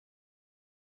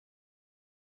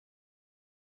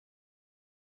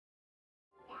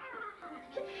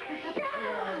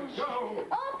Go!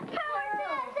 Oh, power to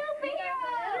the superhero!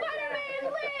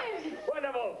 Spider-Man lives!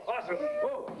 Wonderful. Awesome.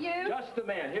 Whoa. You? Just the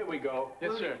man. Here we go.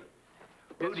 Yes, sir.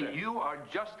 Rudy, you are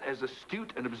just as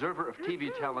astute an observer of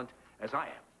TV talent as I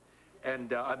am.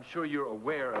 And I'm sure you're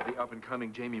aware of the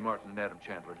up-and-coming Jamie Martin and Adam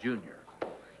Chandler, Jr.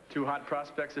 Two hot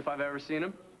prospects if I've ever seen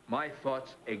them. My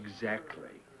thoughts exactly.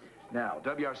 Now,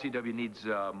 WRCW needs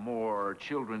more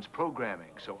children's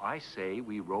programming, so I say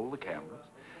we roll the cameras,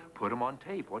 put them on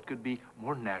tape. What could be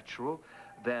more natural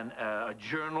than a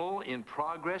journal in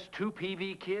progress, two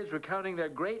PV kids recounting their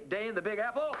great day in the Big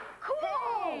Apple? Cool!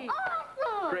 Hey.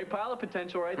 Awesome! Great pile of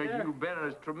potential right there. You've been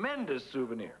a tremendous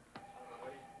souvenir.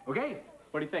 Okay?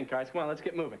 What do you think, guys? Come on, let's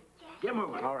get moving. Get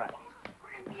moving. All right.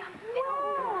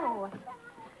 Whoa.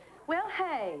 Well,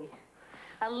 hey.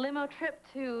 A limo trip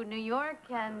to New York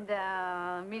and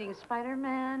meeting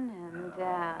Spider-Man and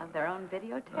their own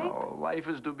videotape. Oh, life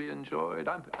is to be enjoyed.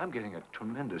 I'm getting a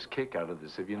tremendous kick out of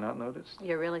this. Have you not noticed?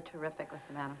 You're really terrific with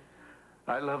them, Adam.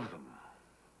 I love them.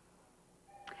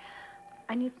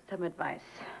 I need some advice.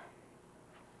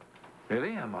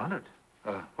 Really? I'm honored.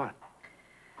 What?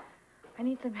 I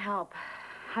need some help.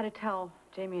 How to tell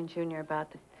Jamie and Junior about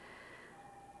the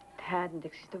Tad and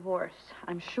Dixie's divorce.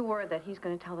 I'm sure that he's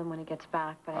going to tell them when he gets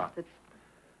back, but I have to...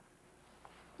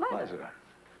 Liza.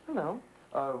 Hello.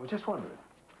 Just wondering.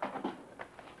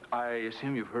 I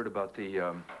assume you've heard about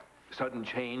the sudden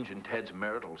change in Ted's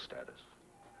marital status.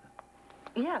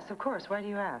 Yes, of course. Why do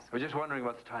you ask? I was just wondering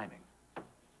about the timing.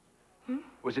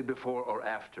 Was it before or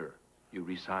after you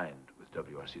re-signed with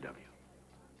WRCW?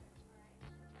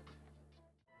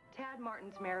 Tad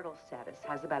Martin's marital status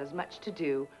has about as much to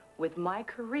do with my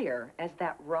career as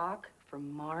that rock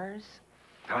from Mars.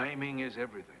 Timing is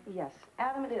everything. Yes,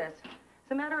 Adam, it is.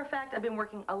 As a matter of fact, I've been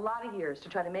working a lot of years to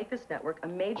try to make this network a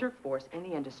major force in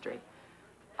the industry.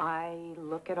 I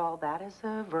look at all that as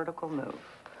a vertical move.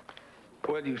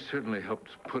 Well, you certainly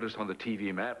helped put us on the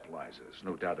TV map, Liza. There's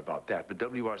no doubt about that. But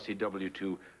WRCW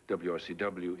to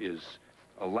WRCW is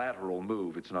a lateral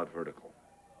move. It's not vertical.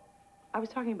 I was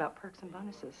talking about perks and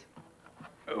bonuses.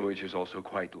 Which is also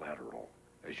quite lateral,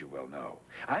 as you well know.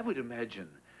 I would imagine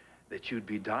that you'd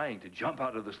be dying to jump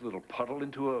out of this little puddle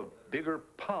into a bigger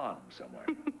pond somewhere.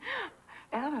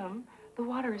 Adam, the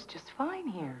water is just fine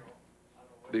here.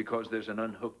 Because there's an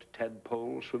unhooked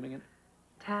tadpole swimming in it?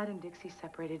 Tad and Dixie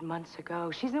separated months ago.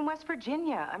 She's in West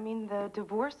Virginia. I mean, the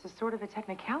divorce is sort of a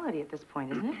technicality at this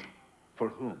point, isn't it? For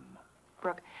whom?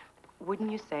 Brooke,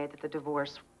 wouldn't you say that the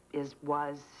divorce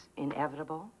was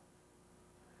inevitable?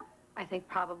 I think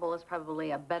probable is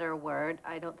probably a better word.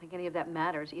 I don't think any of that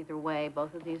matters either way.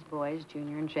 Both of these boys,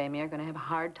 Junior and Jamie, are going to have a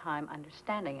hard time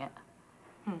understanding it.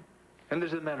 And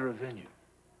there's a matter of venue.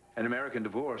 An American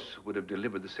divorce would have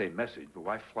delivered the same message, but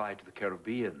why fly to the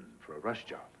Caribbean for a rush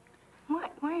job?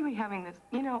 Why are we having this?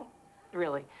 You know,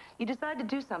 really, you decide to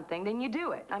do something, then you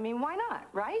do it. I mean, why not,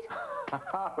 right?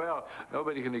 Well,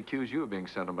 nobody can accuse you of being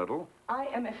sentimental. I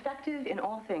am effective in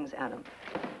all things, Adam.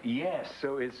 Yes,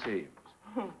 so it seems.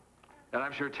 And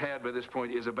I'm sure Tad, by this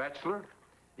point, is a bachelor,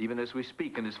 even as we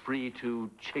speak, and is free to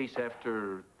chase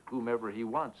after whomever he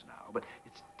wants now. But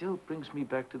it still brings me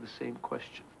back to the same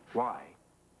question. Why?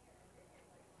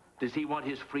 Does he want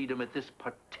his freedom at this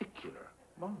particular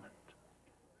moment?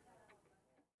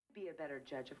 Be a better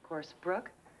judge, of course,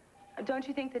 Brooke. Don't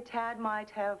you think that Tad might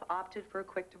have opted for a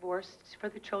quick divorce for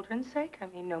the children's sake? I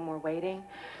mean, no more waiting,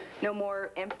 no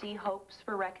more empty hopes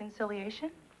for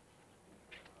reconciliation?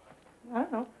 I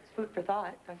don't know. It's food for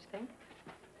thought, don't you think?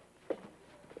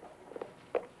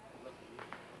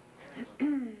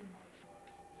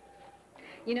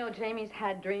 You know, Jamie's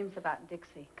had dreams about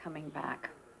Dixie coming back.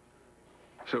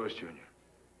 So is Junior.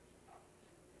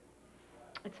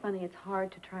 It's funny, it's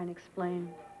hard to try and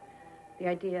explain the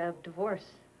idea of divorce.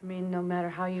 I mean, no matter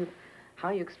how you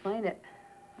explain it.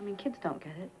 I mean, kids don't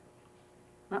get it.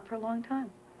 Not for a long time.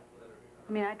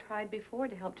 I mean, I tried before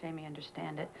to help Jamie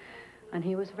understand it. And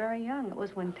he was very young. It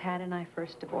was when Tad and I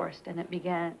first divorced, and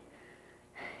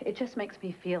it just makes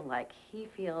me feel like he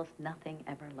feels nothing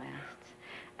ever lasts.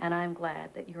 And I'm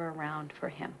glad that you're around for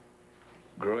him.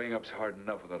 Growing up's hard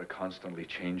enough without a constantly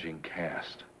changing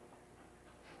cast.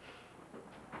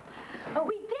 Oh,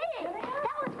 we did it!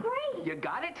 That was great! You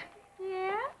got it?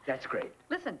 Yeah? That's great.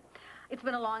 Listen, it's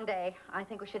been a long day. I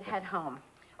think we should head home.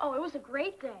 Oh, it was a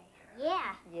great day.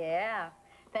 Yeah. Yeah.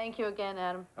 Thank you again,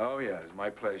 Adam. Oh, yeah, it's my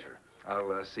pleasure.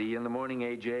 I'll see you in the morning,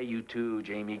 AJ. You too,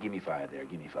 Jamie. Give me 5 there.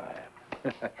 Give me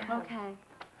 5. Okay.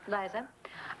 Liza,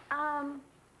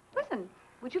 listen,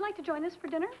 would you like to join us for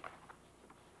dinner?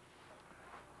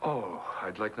 Oh,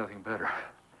 I'd like nothing better.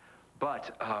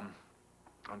 But,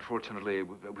 unfortunately,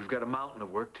 we've got a mountain of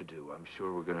work to do. I'm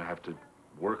sure we're going to have to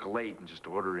work late and just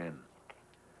order in.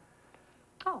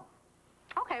 Oh.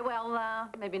 Okay, well,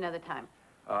 maybe another time.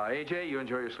 AJ, you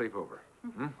enjoy your sleepover.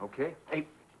 Okay? Hey,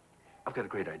 I've got a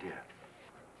great idea.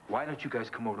 Why don't you guys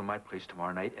come over to my place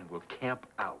tomorrow night and we'll camp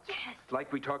out? Yes.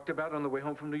 Like we talked about on the way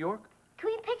home from New York? Can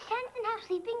we pitch tents and have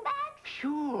sleeping bags?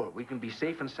 Sure. We can be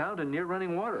safe and sound and near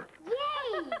running water.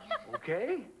 Yay!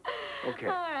 Okay? Okay.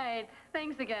 All right.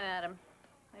 Thanks again, Adam.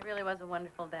 It really was a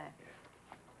wonderful day.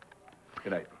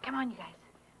 Good night. Come on, you guys.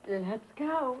 Let's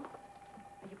go.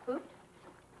 Are you pooped?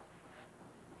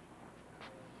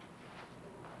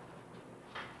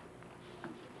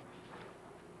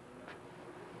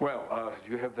 Well,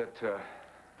 do you have that,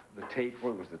 the tape?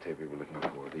 What was the tape we were looking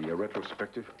for? The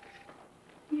retrospective?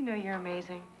 You know you're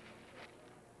amazing.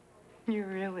 You're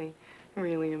really,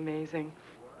 really amazing.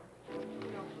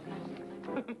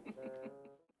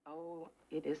 Oh,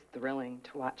 it is thrilling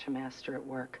to watch a master at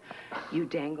work. You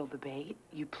dangle the bait,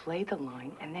 you play the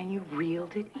line, and then you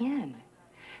reeled it in.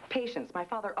 Patience. My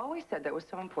father always said that was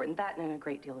so important. That and a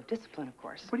great deal of discipline, of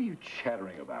course. What are you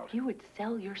chattering about? You would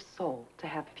sell your soul to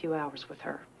have a few hours with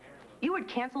her. You would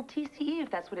cancel TCE if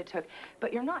that's what it took.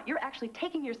 But you're not. You're actually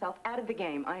taking yourself out of the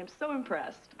game. I am so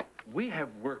impressed. We have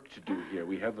work to do here.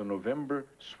 We have the November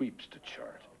sweeps to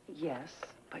chart. Yes,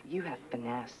 but you have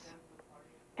finesse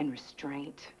and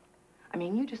restraint. I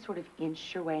mean, you just sort of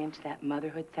inch your way into that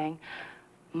motherhood thing.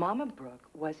 Mama Brooke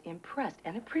was impressed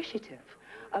and appreciative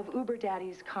of Uber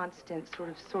Daddy's constant sort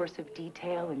of source of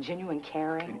detail and genuine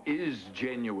caring. It is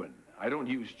genuine. I don't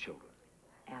use children.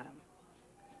 Adam,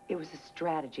 it was a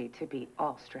strategy to beat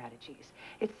all strategies.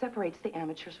 It separates the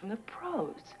amateurs from the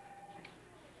pros.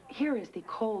 Here is the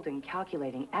cold and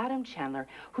calculating Adam Chandler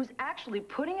who's actually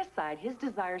putting aside his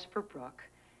desires for Brooke,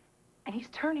 and he's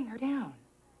turning her down,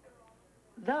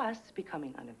 thus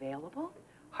becoming unavailable,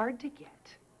 hard to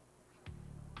get.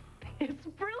 It's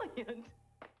brilliant.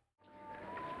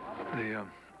 The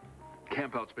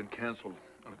campout's been canceled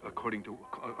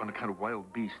on account of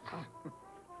wild beasts.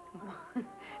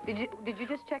 Did you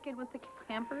just check in with the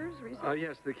campers recently?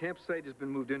 Yes, the campsite has been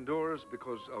moved indoors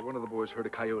because one of the boys heard a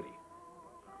coyote.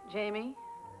 Jamie?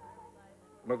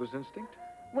 Mother's instinct?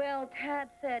 Well, Tad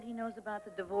said he knows about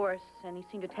the divorce, and he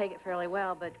seemed to take it fairly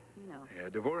well, but, you know. Yeah,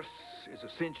 divorce is a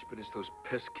cinch, but it's those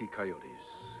pesky coyotes.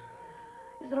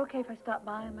 Is it okay if I stop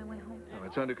by on my way home? No,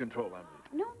 it's under control.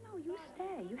 No, you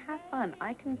stay. You have fun.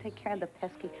 I can take care of the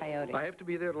pesky coyote. I have to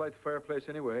be there to light the fireplace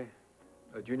anyway.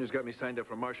 Junior's got me signed up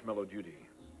for marshmallow duty.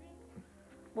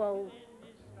 Well,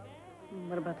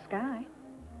 what about Sky?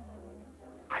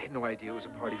 I had no idea it was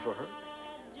a party for her.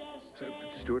 So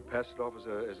Stuart passed it off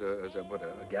as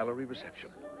a gallery reception.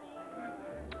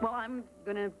 Well, I'm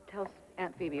gonna tell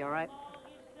Aunt Phoebe, all right?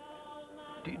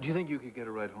 Do you think you could get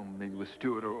a ride home maybe with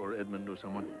Stuart or Edmund or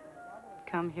someone?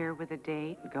 Come here with a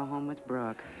date, go home with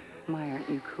Brooke. My, aren't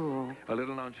you cool? A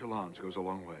little nonchalance goes a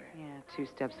long way. Yeah, 2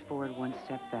 steps forward, 1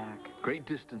 step back. Great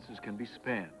distances can be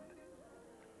spanned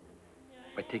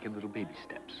by taking little baby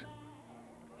steps.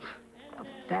 A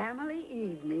family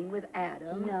evening with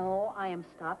Adam? No, I am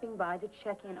stopping by to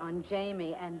check in on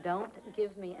Jamie, and don't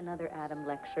give me another Adam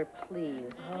lecture,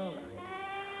 please.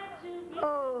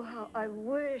 Oh, how I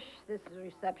wish this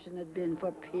reception had been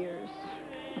for Pierce.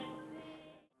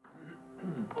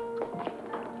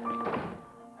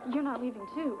 You're not leaving,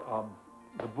 too.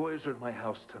 The boys are at my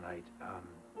house tonight.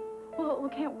 Well,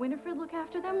 can't Winifred look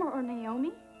after them, or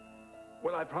Naomi?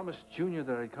 Well, I promised Junior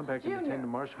that I'd come back and attend the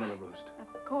marshmallow roast.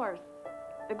 Of course.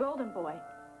 The golden boy.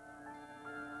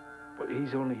 But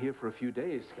he's only here for a few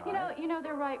days, Sky. You know,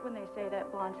 they're right when they say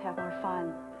that blondes have more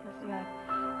fun. Yes,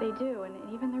 yeah, they do,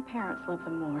 and even their parents love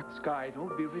them more. Sky,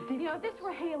 don't be ridiculous. You know, if this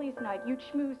were Haley's night, you'd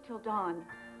schmooze till dawn.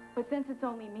 But since it's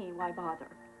only me, why bother?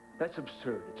 That's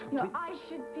absurd. It's You complete... know, I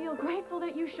should feel grateful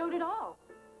that you showed it all.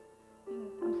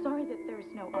 I'm sorry that there's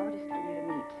no artist for you to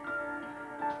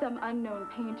meet. Some unknown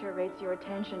painter rates your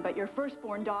attention, but your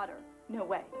firstborn daughter, no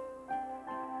way.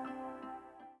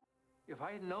 If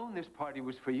I had known this party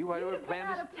was for you, I would have planned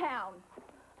out of town.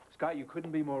 Sky, you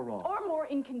couldn't be more wrong. Or more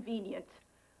inconvenient.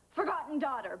 Forgotten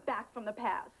daughter, back from the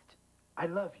past. I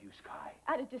love you, Sky.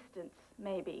 At a distance,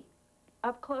 maybe.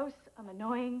 Up close, I'm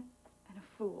annoying and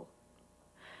a fool.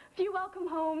 Few welcome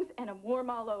homes, and I'm warm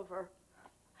all over.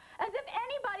 As if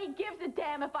anybody gives a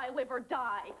damn if I live or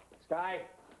die. Sky!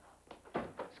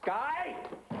 Sky!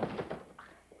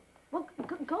 Well,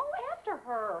 go after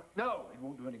her. No, it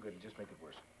won't do any good. It'll just make it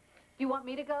worse. Do you want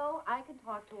me to go? I can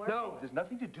talk to her. No, there's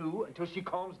nothing to do until she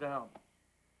calms down.